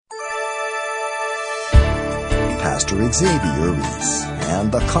Pastor Xavier Reese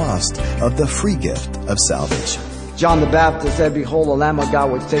and the cost of the free gift of salvation. John the Baptist said, "Behold, the Lamb of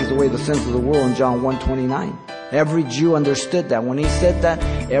God which takes away the sins of the world," in John 1:29. Every Jew understood that. When he said that,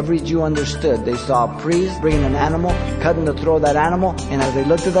 every Jew understood. They saw a priest bringing an animal, cutting the throat of that animal, and as they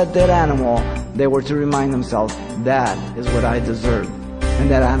looked at that dead animal, they were to remind themselves, that is what I deserve.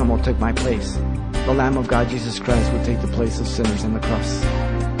 And that animal took my place. The Lamb of God, Jesus Christ, would take the place of sinners on the cross.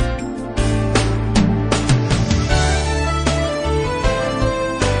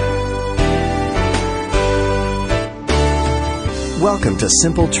 Welcome to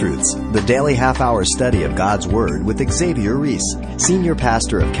Simple Truths, the daily half-hour study of God's Word with Xavier Reese, Senior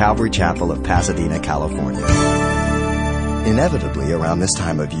Pastor of Calvary Chapel of Pasadena, California. Inevitably, around this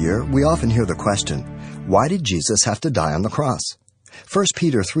time of year, we often hear the question, why did Jesus have to die on the cross? 1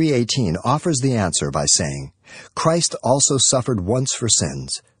 Peter 3:18 offers the answer by saying, Christ also suffered once for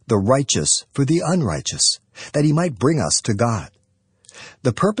sins, the righteous for the unrighteous, that he might bring us to God.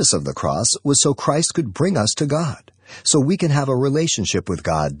 The purpose of the cross was so Christ could bring us to God, so we can have a relationship with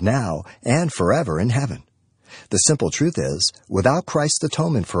God now and forever in heaven. The simple truth is, without Christ's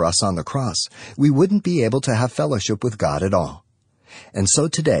atonement for us on the cross, we wouldn't be able to have fellowship with God at all. And so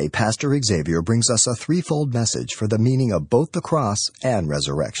today, Pastor Xavier brings us a threefold message for the meaning of both the cross and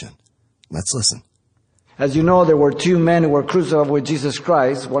resurrection. Let's listen. As you know, there were two men who were crucified with Jesus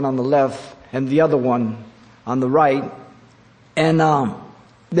Christ, one on the left and the other one on the right. And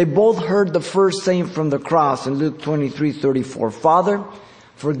they both heard the first saying from the cross in Luke 23:34, "Father,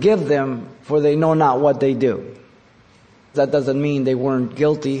 forgive them, for they know not what they do." That doesn't mean they weren't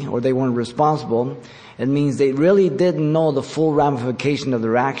guilty or they weren't responsible. It means they really didn't know the full ramification of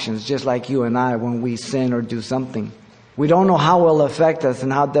their actions, just like you and I when we sin or do something. We don't know how it will affect us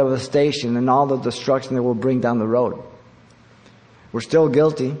and how devastation and all the destruction it will bring down the road. We're still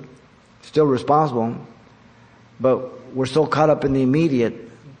guilty, still responsible, but we're so caught up in the immediate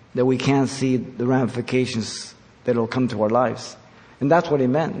that we can't see the ramifications that will come to our lives. And that's what he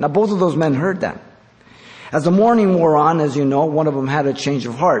meant. Now, both of those men heard that. As the morning wore on, as you know, one of them had a change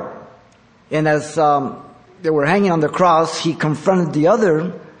of heart. And as they were hanging on the cross, he confronted the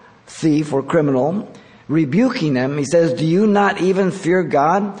other thief or criminal, rebuking him. He says, "Do you not even fear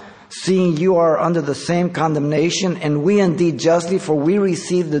God, seeing you are under the same condemnation, and we indeed justly, for we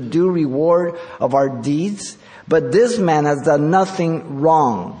receive the due reward of our deeds? But this man has done nothing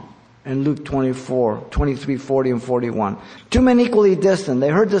wrong." In Luke 23, 40 and 41. Two men equally distant. They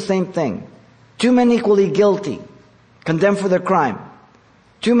heard the same thing. Two men equally guilty, condemned for their crime.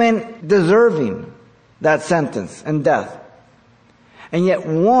 Two men deserving that sentence and death. And yet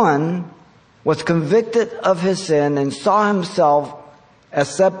one was convicted of his sin and saw himself as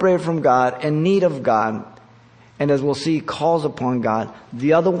separated from God, in need of God, and as we'll see, calls upon God.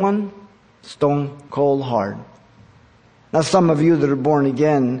 The other one, stone cold hard. Now, some of you that are born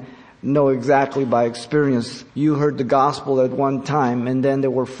again know exactly by experience. You heard the gospel at one time, and then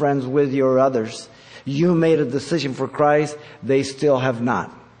there were friends with you or others. You made a decision for Christ. They still have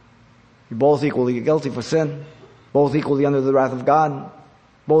not. You're both equally guilty for sin. Both equally under the wrath of God.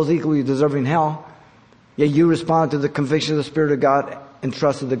 Both equally deserving hell. Yet you responded to the conviction of the Spirit of God and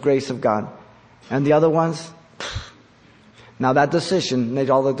trusted the grace of God. And the other ones? Now that decision made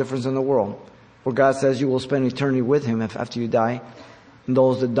all the difference in the world. Where God says you will spend eternity with Him after you die. And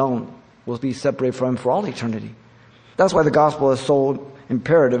those that don't will be separated from Him for all eternity. That's why the gospel is so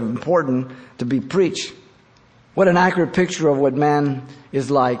imperative, important to be preached. What an accurate picture of what man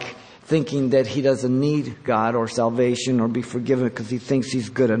is like, thinking that he doesn't need God or salvation or be forgiven because he thinks he's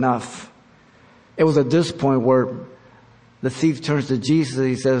good enough. It was at this point where the thief turns to Jesus and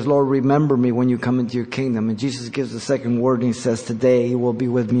he says, "Lord, remember me when you come into your kingdom." And Jesus gives the second word and he says, "Today you will be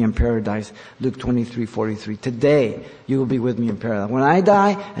with me in paradise." Luke 23:43. Today you will be with me in paradise. When I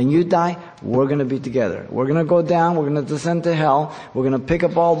die and you die, we're going to be together. We're going to go down. We're going to descend to hell. We're going to pick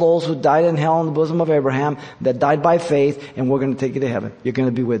up all those who died in hell in the bosom of Abraham, that died by faith, and we're going to take you to heaven. You're going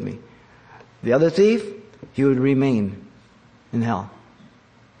to be with me. The other thief, he would remain in hell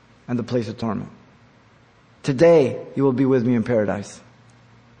and the place of torment. Today, you will be with me in paradise.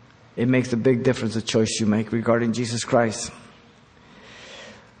 It makes a big difference, the choice you make regarding Jesus Christ.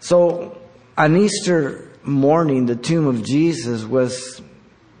 So, on Easter morning, the tomb of Jesus was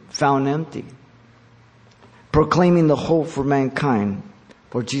found empty, proclaiming the hope for mankind,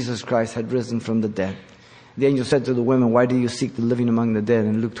 for Jesus Christ had risen from the dead. The angel said to the women, "Why do you seek the living among the dead?"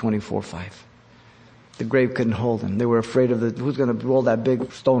 in Luke 24:5. The grave couldn't hold him. They were afraid of who's going to roll that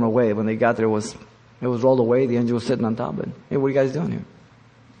big stone away. When they got there, it was rolled away. The angel was sitting on top of it. Hey, what are you guys doing here?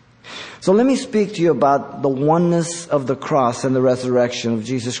 So let me speak to you about the oneness of the cross and the resurrection of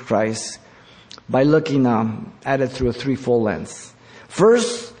Jesus Christ by looking at it through a threefold lens.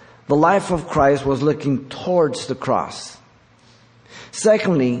 First, the life of Christ was looking towards the cross.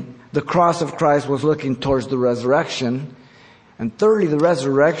 Secondly, the cross of Christ was looking towards the resurrection. And thirdly, the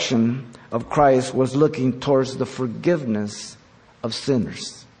resurrection of Christ was looking towards the forgiveness of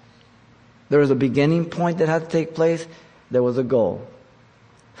sinners. There was a beginning point that had to take place. There was a goal.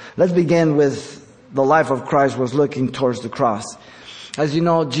 Let's begin with the life of Christ was looking towards the cross. As you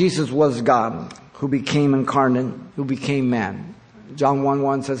know, Jesus was God who became incarnate, who became man. John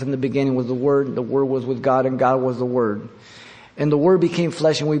 1:1 says, in the beginning was the Word was with God, and God was the Word. And the Word became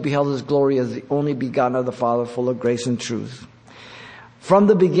flesh, and we beheld His glory as the only begotten of the Father, full of grace and truth. From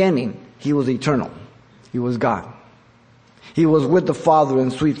the beginning, He was eternal. He was God. He was with the Father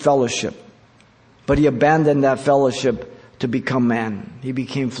in sweet fellowship. But He abandoned that fellowship to become man. He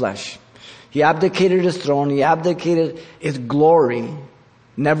became flesh. He abdicated His throne. He abdicated His glory,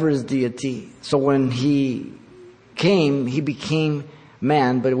 never His deity. So when He came, He became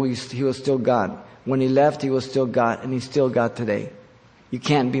man, but He was still God. When He left, He was still God, and He's still God today. You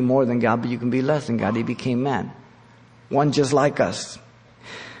can't be more than God, but you can be less than God. He became man. One just like us.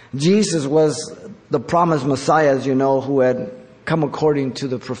 Jesus was the promised Messiah, as you know, who had come according to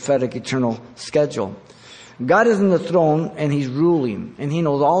the prophetic eternal schedule. God is in the throne, and He's ruling, and He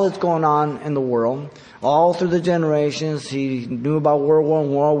knows all that's going on in the world, all through the generations. He knew about World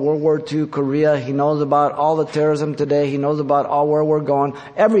War I, World War II, Korea. He knows about all the terrorism today. He knows about all where we're going,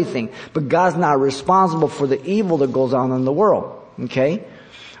 everything. But God's not responsible for the evil that goes on in the world. Okay?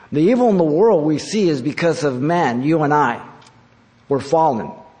 The evil in the world we see is because of man, you and I. We're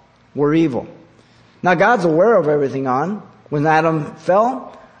fallen. We're evil. Now God's aware of everything on. When Adam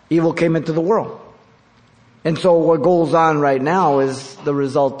fell, evil came into the world. And so what goes on right now is the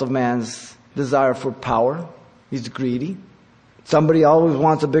result of man's desire for power. He's greedy. Somebody always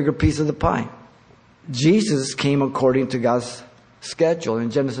wants a bigger piece of the pie. Jesus came according to God's schedule. In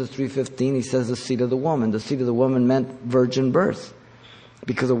Genesis 3:15, He says the seed of the woman. The seed of the woman meant virgin birth.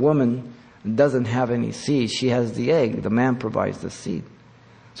 Because a woman doesn't have any seed. She has the egg. The man provides the seed.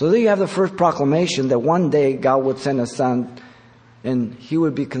 So there you have the first proclamation that one day God would send a son, and He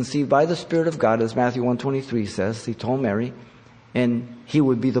would be conceived by the Spirit of God, as Matthew 1:23 says. He told Mary, and He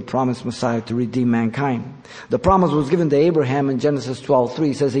would be the promised Messiah to redeem mankind. The promise was given to Abraham in Genesis 12:3.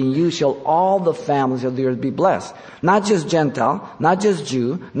 He says, in you shall all the families of the earth be blessed. Not just Gentile, not just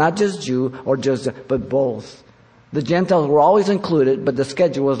Jew, but both. The Gentiles were always included, but the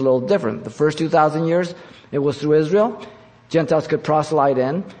schedule was a little different. The first 2,000 years, it was through Israel. Gentiles could proselyte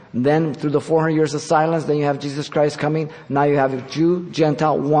in. Then through the 400 years of silence, then you have Jesus Christ coming. Now you have Jew,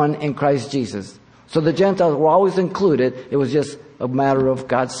 Gentile, one in Christ Jesus. So the Gentiles were always included. It was just a matter of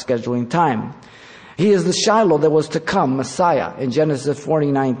God's scheduling time. He is the Shiloh that was to come, Messiah, in Genesis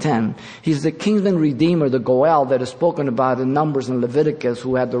 49:10. He's the kinsman redeemer, the Goel that is spoken about in Numbers and Leviticus,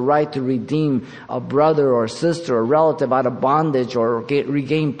 who had the right to redeem a brother or sister or relative out of bondage or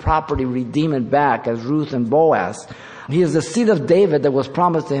regain property, redeem it back, as Ruth and Boaz. He is the seed of David that was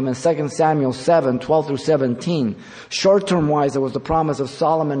promised to him in 2 Samuel 7:12 through 17. Short-term wise, there was the promise of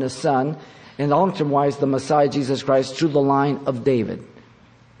Solomon his son, and long-term wise, the Messiah Jesus Christ through the line of David.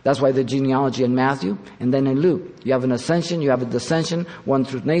 That's why the genealogy in Matthew, and then in Luke. You have an ascension, you have a descension, one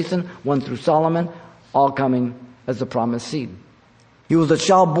through Nathan, one through Solomon, all coming as the promised seed. He was a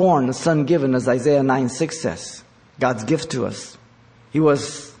child born, a son given, as Isaiah 9:6 says. God's gift to us. He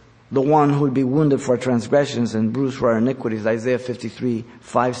was the one who would be wounded for our transgressions and bruised for our iniquities, Isaiah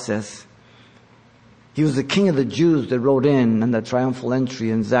 53:5 says. He was the King of the Jews that rode in the triumphal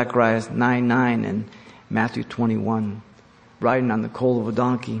entry in Zechariah 9:9 and Matthew 21. Riding on the colt of a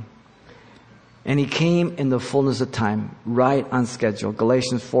donkey. And He came in the fullness of time, right on schedule.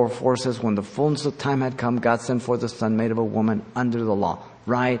 Galatians 4:4 says, when the fullness of time had come, God sent forth a Son made of a woman under the law.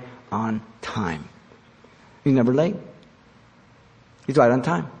 Right on time. He's never late. He's right on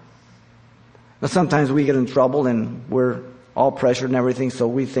time. Now sometimes we get in trouble and we're all pressured and everything, so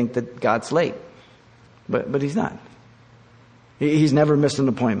we think that God's late. But He's not. He's never missed an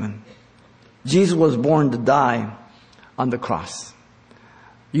appointment. Jesus was born to die on the cross.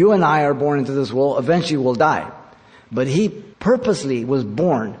 You and I are born into this world. Eventually we'll die. But He purposely was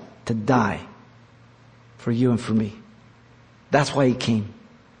born to die for you and for me. That's why He came.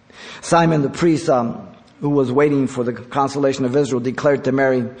 Simon the priest, who was waiting for the consolation of Israel, declared to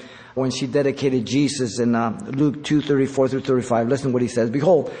Mary when she dedicated Jesus in Luke 2:34 through 35. Listen to what he says.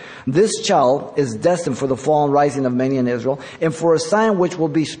 Behold, this child is destined for the fall and rising of many in Israel, and for a sign which will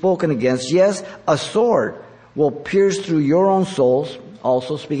be spoken against. Yes, a sword will pierce through your own souls,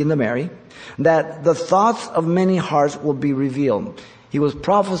 also speaking to Mary, that the thoughts of many hearts will be revealed. He was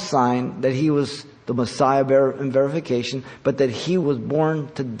prophesying that he was the Messiah in verification, but that he was born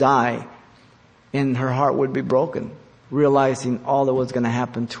to die, and her heart would be broken, realizing all that was going to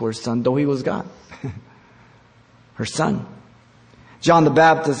happen to her son, though he was God. Her son. John the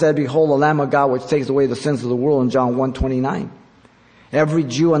Baptist said, "Behold, the Lamb of God which takes away the sins of the world," in John 1:29. Every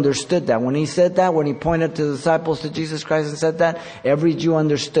Jew understood that. When he said that, when he pointed to the disciples to Jesus Christ and said that, every Jew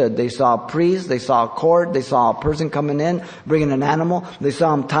understood. They saw a priest, they saw a cord, they saw a person coming in, bringing an animal, they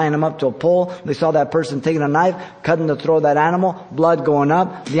saw him tying him up to a pole, they saw that person taking a knife, cutting the throat of that animal, blood going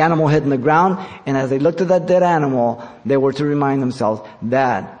up, the animal hitting the ground, and as they looked at that dead animal, they were to remind themselves,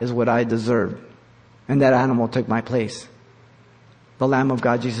 that is what I deserved. And that animal took my place. The Lamb of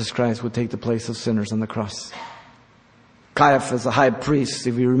God, Jesus Christ, would take the place of sinners on the cross. Caiaphas, the high priest,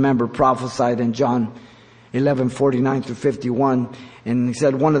 if you remember, prophesied in John 11:49 through 51. And he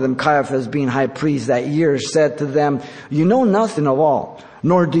said, one of them, Caiaphas, being high priest that year, said to them, "You know nothing of all,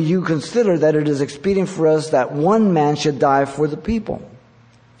 nor do you consider that it is expedient for us that one man should die for the people,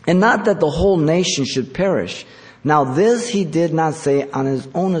 and not that the whole nation should perish. Now this he did not say on his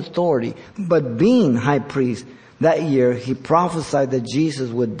own authority, but being high priest that year, he prophesied that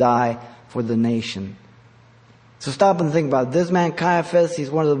Jesus would die for the nation." So stop and think about it. This man Caiaphas, he's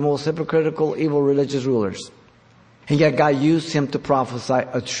one of the most hypocritical, evil religious rulers. And yet God used him to prophesy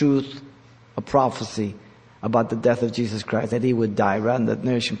a truth, a prophecy about the death of Jesus Christ, that he would die rather than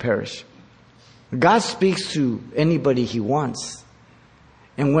the nation perish. God speaks to anybody he wants.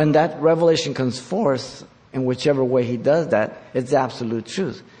 And when that revelation comes forth, in whichever way he does that, it's absolute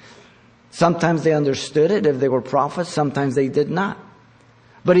truth. Sometimes they understood it if they were prophets, sometimes they did not.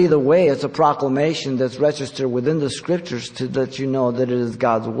 But either way, it's a proclamation that's registered within the scriptures to let you know that it is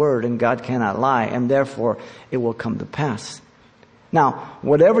God's word and God cannot lie, and therefore it will come to pass. Now,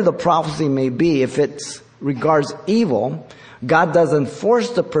 whatever the prophecy may be, if it regards evil, God doesn't force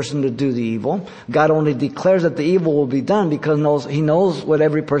the person to do the evil. God only declares that the evil will be done because he knows what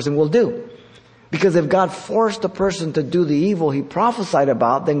every person will do. Because if God forced a person to do the evil he prophesied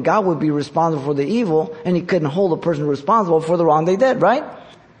about, then God would be responsible for the evil, and he couldn't hold a person responsible for the wrong they did, right?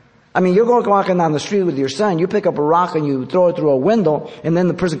 I mean, you're going walking down the street with your son, you pick up a rock and you throw it through a window, and then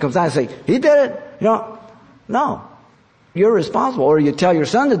the person comes out and say, "He did it." No. You're responsible. Or you tell your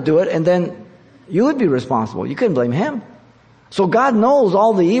son to do it, and then you would be responsible. You couldn't blame him. So God knows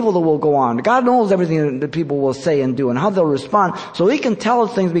all the evil that will go on. God knows everything that people will say and do and how they'll respond. So he can tell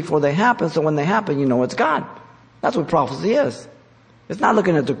us things before they happen, so when they happen, you know it's God. That's what prophecy is. It's not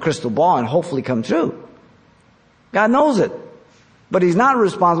looking at the crystal ball and hopefully come true. God knows it. But he's not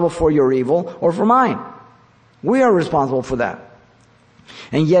responsible for your evil or for mine. We are responsible for that.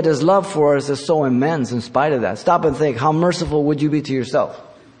 And yet his love for us is so immense in spite of that. Stop and think, how merciful would you be to yourself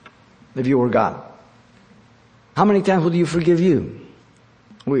if you were God? How many times would you forgive you?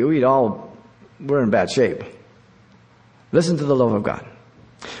 We're in bad shape. Listen to the love of God.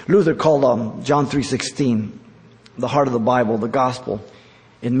 Luther called John 3:16 the heart of the Bible, the gospel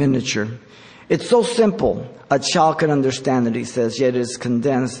in miniature. It's so simple, a child can understand it, he says, yet it is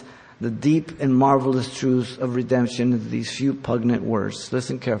condensed the deep and marvelous truths of redemption into these few pungent words.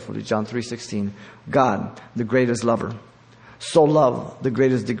 Listen carefully, John 3:16. God, the greatest lover, so loved the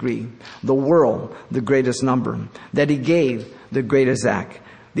greatest degree, the world the greatest number, that he gave the greatest act,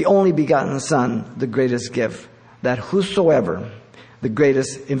 the only begotten Son, the greatest gift, that whosoever, the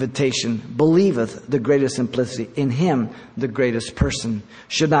greatest invitation, believeth, the greatest simplicity, in him the greatest person,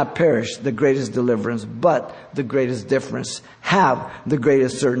 should not perish, the greatest deliverance, but the greatest difference, have the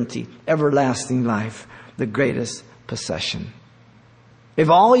greatest certainty, everlasting life, the greatest possession.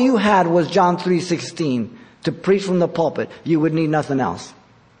 If all you had was John 3:16 to preach from the pulpit, you would need nothing else.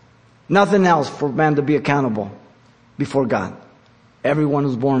 Nothing else for man to be accountable before God. Everyone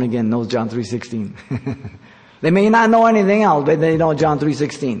who's born again knows John 3:16. They may not know anything else, but they know John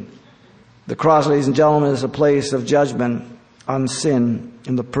 3:16. The cross, ladies and gentlemen, is a place of judgment on sin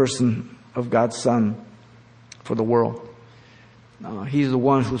in the person of God's Son for the world. He's the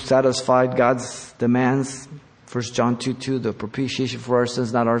one who satisfied God's demands. 1 John 2:2, the propitiation for our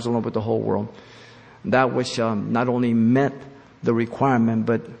sins, not ours alone, but the whole world. That which not only met the requirement,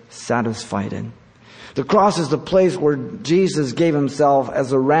 but satisfied it. The cross is the place where Jesus gave himself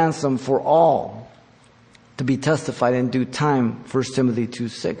as a ransom for all, to be testified in due time, 1 Timothy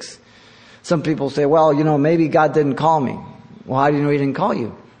 2:6. Some people say, well, maybe God didn't call me. Well, how do you know he didn't call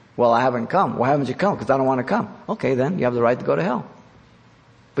you? Well, I haven't come. Why haven't you come? Because I don't want to come. Okay, then, you have the right to go to hell.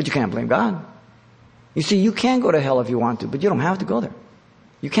 But you can't blame God. You see, you can go to hell if you want to, but you don't have to go there.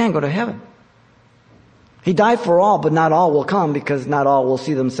 You can go to heaven. He died for all, but not all will come, because not all will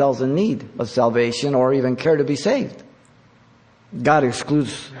see themselves in need of salvation or even care to be saved. God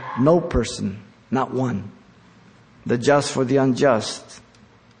excludes no person, not one. The just for the unjust.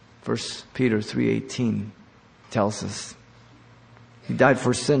 1 Peter 3:18 tells us. He died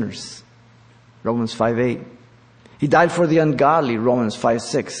for sinners. Romans 5:8. He died for the ungodly. Romans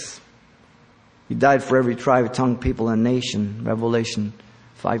 5:6. He died for every tribe, tongue, people, and nation. Revelation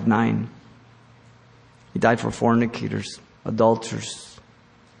 5:9. He died for fornicators, adulterers,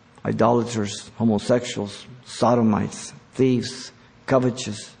 idolaters, homosexuals, sodomites, thieves,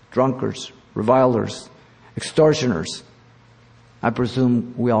 covetous, drunkards, revilers, extortioners. I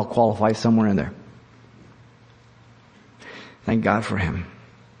presume we all qualify somewhere in there. Thank God for him.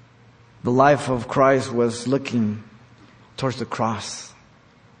 The life of Christ was looking towards the cross.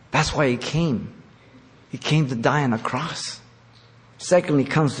 That's why he came. He came to die on a cross. Secondly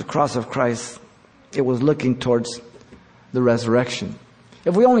comes the cross of Christ. It was looking towards the resurrection.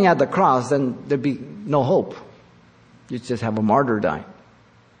 If we only had the cross, then there'd be no hope. You'd just have a martyr die.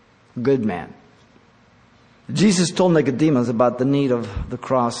 Good man. Jesus told Nicodemus about the need of the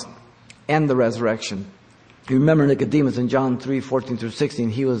cross and the resurrection. You remember Nicodemus in John 3:14 through 16.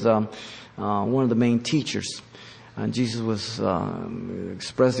 He was one of the main teachers. And Jesus was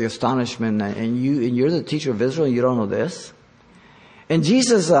expressed the astonishment. And you're the teacher of Israel, and you don't know this? And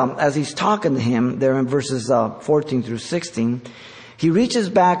Jesus, as he's talking to him there in verses 14 through 16, he reaches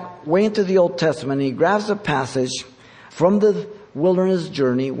back way into the Old Testament. And he grabs a passage from the wilderness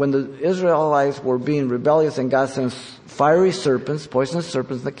journey when the Israelites were being rebellious and God sent fiery serpents, poisonous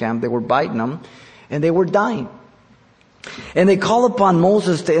serpents in the camp. They were biting them and they were dying. And they called upon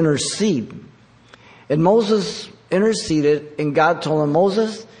Moses to intercede. And Moses interceded and God told him,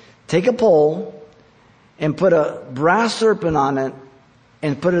 Moses, take a pole and put a brass serpent on it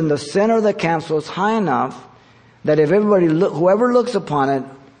and put it in the center of the camp so it's high enough that if whoever looks upon it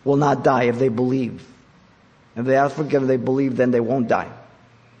will not die if they believe. If they ask forgiveness, they believe, then they won't die.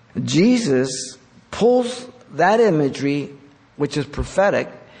 Jesus pulls that imagery, which is prophetic,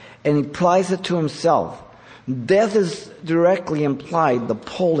 and he applies it to himself. Death is directly implied. The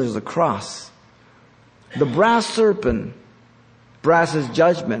pole is the cross. The brass serpent, brass is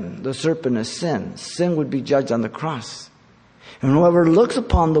judgment. The serpent is sin. Sin would be judged on the cross. And whoever looks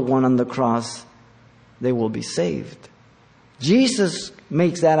upon the one on the cross, they will be saved. Jesus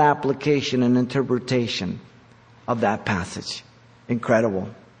makes that application and interpretation of that passage. Incredible.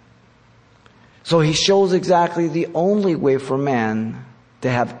 So he shows exactly the only way for man to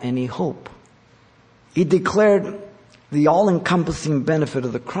have any hope. He declared the all-encompassing benefit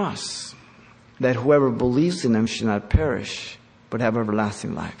of the cross, that whoever believes in him should not perish, but have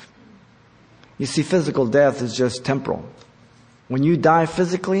everlasting life. You see, physical death is just temporal. When you die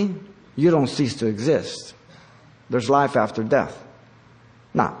physically, you don't cease to exist. There's life after death.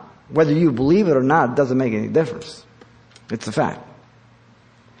 Now, whether you believe it or not, it doesn't make any difference. It's a fact.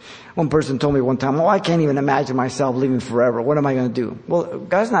 One person told me one time, I can't even imagine myself living forever. What am I going to do? Well,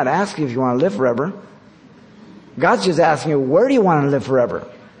 God's not asking if you want to live forever. God's just asking you, where do you want to live forever?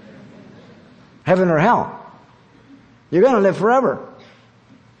 Heaven or hell? You're going to live forever.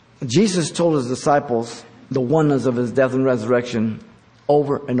 Jesus told his disciples the oneness of his death and resurrection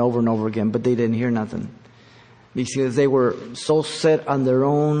over and over and over again, but they didn't hear nothing. Because they were so set on their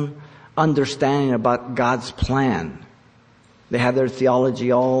own understanding about God's plan. They had their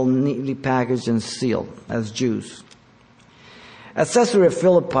theology all neatly packaged and sealed as Jews. At Caesarea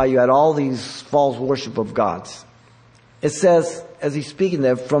Philippi, you had all these false worship of gods. It says, as he's speaking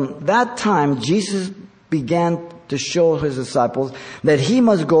there, from that time Jesus began to show his disciples that he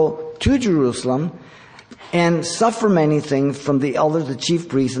must go to Jerusalem and suffer many things from the elders, the chief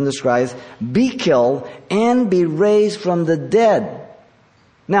priests, and the scribes, be killed, and be raised from the dead.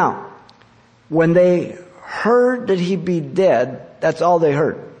 Now, when they heard that he'd be dead, that's all they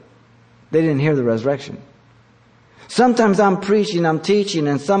heard. They didn't hear the resurrection. Sometimes I'm preaching, I'm teaching,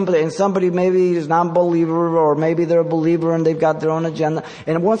 and somebody maybe is not a believer, or maybe they're a believer and they've got their own agenda.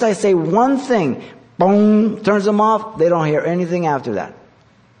 And once I say one thing, boom, turns them off, they don't hear anything after that.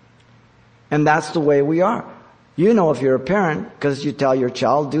 And that's the way we are. You know if you're a parent, because you tell your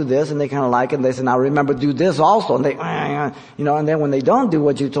child, do this, and they kind of like it, and they say, now remember, do this also. And they, and then when they don't do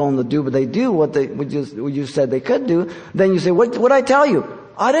what you told them to do, but they do what you said they could do, then you say, what'd I tell you?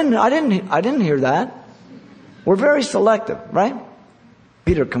 I didn't hear that. We're very selective, right?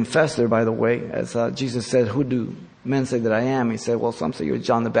 Peter confessed there, by the way, as Jesus said, who do men say that I am? He said, well, some say you're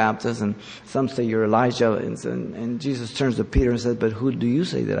John the Baptist, and some say you're Elijah. And Jesus turns to Peter and says, but who do you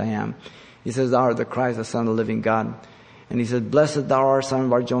say that I am? He says, thou art the Christ, the Son of the living God. And he said, blessed thou art, Simon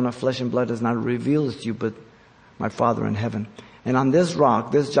Bar-Jonah, flesh and blood has not revealed this to you, but my Father in heaven. And on this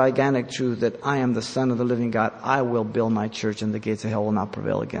rock, this gigantic truth that I am the Son of the living God, I will build my church, and the gates of hell will not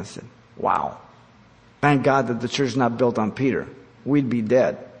prevail against it. Wow. Thank God that the church is not built on Peter. We'd be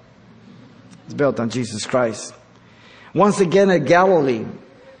dead. It's built on Jesus Christ. Once again at Galilee,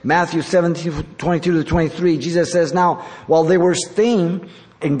 Matthew 17:22-23, Jesus says, now, while they were staying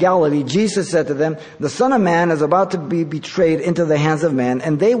in Galilee, Jesus said to them, the Son of Man is about to be betrayed into the hands of men,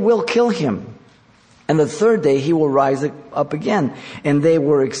 and they will kill him. And the third day he will rise up again. And they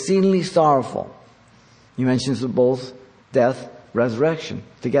were exceedingly sorrowful. He mentions both death, resurrection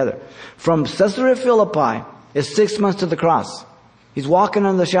together. From Caesarea Philippi is 6 months to the cross. He's walking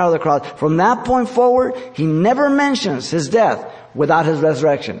under the shadow of the cross. From that point forward, he never mentions his death without his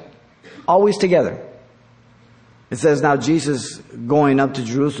resurrection. Always together. It says, now Jesus, going up to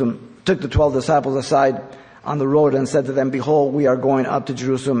Jerusalem, took the 12 disciples aside on the road and said to them, behold, we are going up to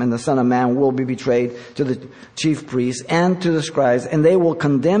Jerusalem, and the Son of Man will be betrayed to the chief priests and to the scribes, and they will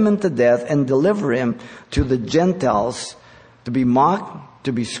condemn him to death and deliver him to the Gentiles to be mocked,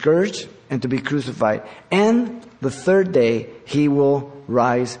 to be scourged, and to be crucified. And the third day he will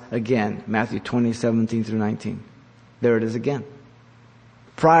rise again. Matthew 20:17-19. There it is again.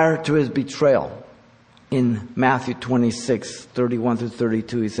 Prior to his betrayal, in Matthew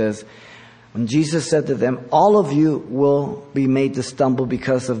 26:31-32, he says, when Jesus said to them, all of you will be made to stumble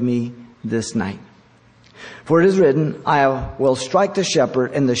because of me this night. For it is written, I will strike the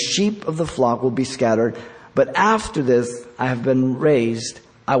shepherd, and the sheep of the flock will be scattered. But after this I have been raised,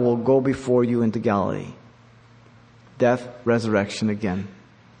 I will go before you into Galilee. Death, resurrection again,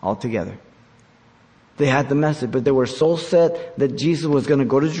 all together. They had the message, but they were so set that Jesus was going to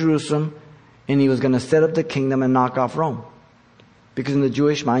go to Jerusalem, and he was going to set up the kingdom and knock off Rome. Because in the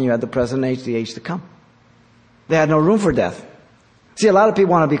Jewish mind, you had the present age, the age to come. They had no room for death. See, a lot of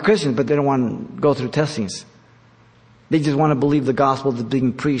people want to be Christians, but they don't want to go through testings. They just want to believe the gospel that's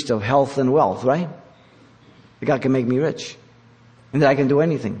being preached of health and wealth, right? That God can make me rich. And that I can do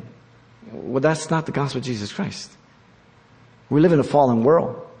anything. Well, that's not the gospel of Jesus Christ. We live in a fallen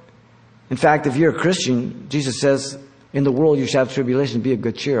world. In fact, if you're a Christian, Jesus says, in the world you shall have tribulation, be of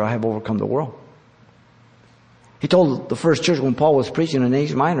good cheer, I have overcome the world. He told the first church when Paul was preaching in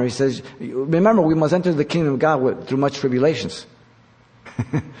Asia Minor, he says, remember, we must enter the kingdom of God through much tribulations.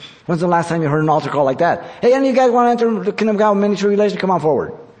 When's the last time you heard an altar call like that? Hey, any of you guys want to enter the kingdom of God with many tribulations? Come on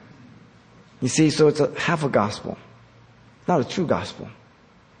forward. You see, so it's a half a gospel. It's not a true gospel.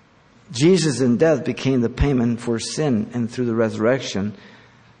 Jesus in death became the payment for sin, and through the resurrection,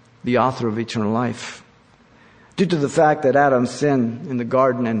 the author of eternal life. Due to the fact that Adam sinned in the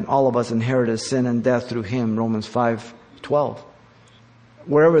garden and all of us inherited sin and death through him, Romans 5:12.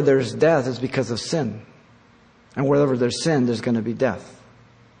 Wherever there's death, it's because of sin. And wherever there's sin, there's going to be death.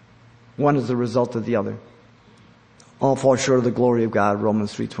 One is the result of the other. All fall short of the glory of God,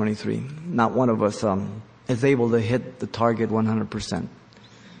 Romans 3:23. Not one of us is able to hit the target 100%.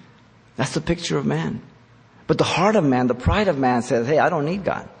 That's the picture of man. But the heart of man, the pride of man says, hey, I don't need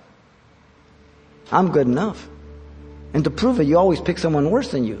God. I'm good enough. And to prove it, you always pick someone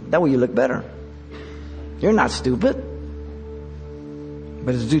worse than you. That way you look better. You're not stupid.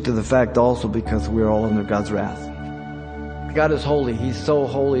 But it's due to the fact also because we're all under God's wrath. God is holy. He's so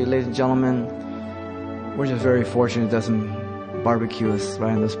holy, ladies and gentlemen. We're just very fortunate He doesn't barbecue us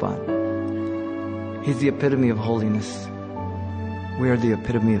right on the spot. He's the epitome of holiness. We are the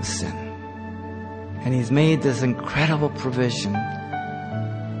epitome of sin. And He's made this incredible provision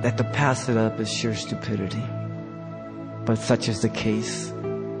that to pass it up is sheer stupidity. But such is the case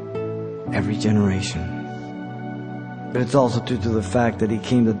every generation. But it's also due to the fact that He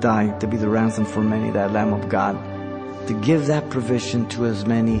came to die to be the ransom for many, that Lamb of God, to give that provision to as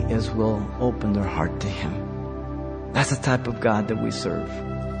many as will open their heart to Him. That's the type of God that we serve.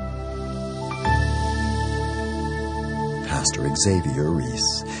 Pastor Xavier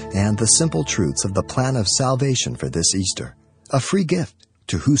Reese, and the simple truths of the plan of salvation for this Easter, a free gift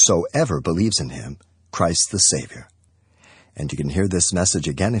to whosoever believes in Him, Christ the Savior. And you can hear this message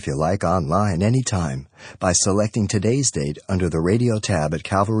again if you like online anytime by selecting today's date under the radio tab at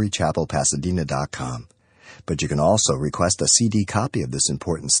CalvaryChapelPasadena.com. But you can also request a CD copy of this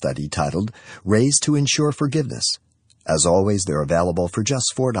important study titled Raised to Insure Forgiveness. As always, they're available for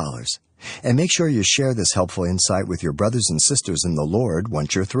just $4. And make sure you share this helpful insight with your brothers and sisters in the Lord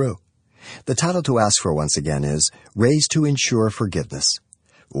once you're through. The title to ask for once again is Raised to Insure Forgiveness.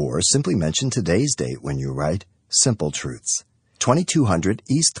 Or simply mention today's date when you write Simple Truths, 2200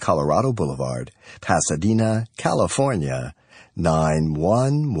 East Colorado Boulevard, Pasadena, California,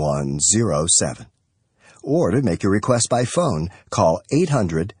 91107. Or to make your request by phone, call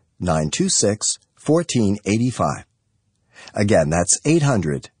 800-926-1485. Again, that's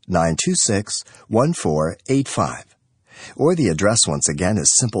 800-926-1485. Or the address once again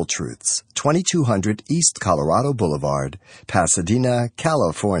is Simple Truths, 2200 East Colorado Boulevard, Pasadena,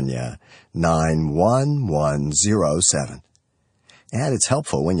 California, 91107. And it's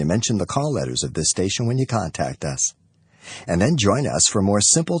helpful when you mention the call letters of this station when you contact us. And then join us for more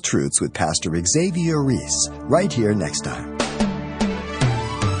Simple Truths with Pastor Xavier Reese, right here next time.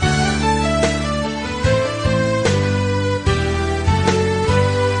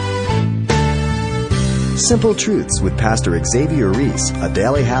 Simple Truths with Pastor Xavier Reese, a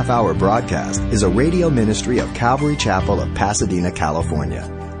daily half-hour broadcast, is a radio ministry of Calvary Chapel of Pasadena, California.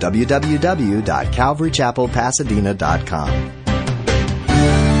 www.calvarychapelpasadena.com.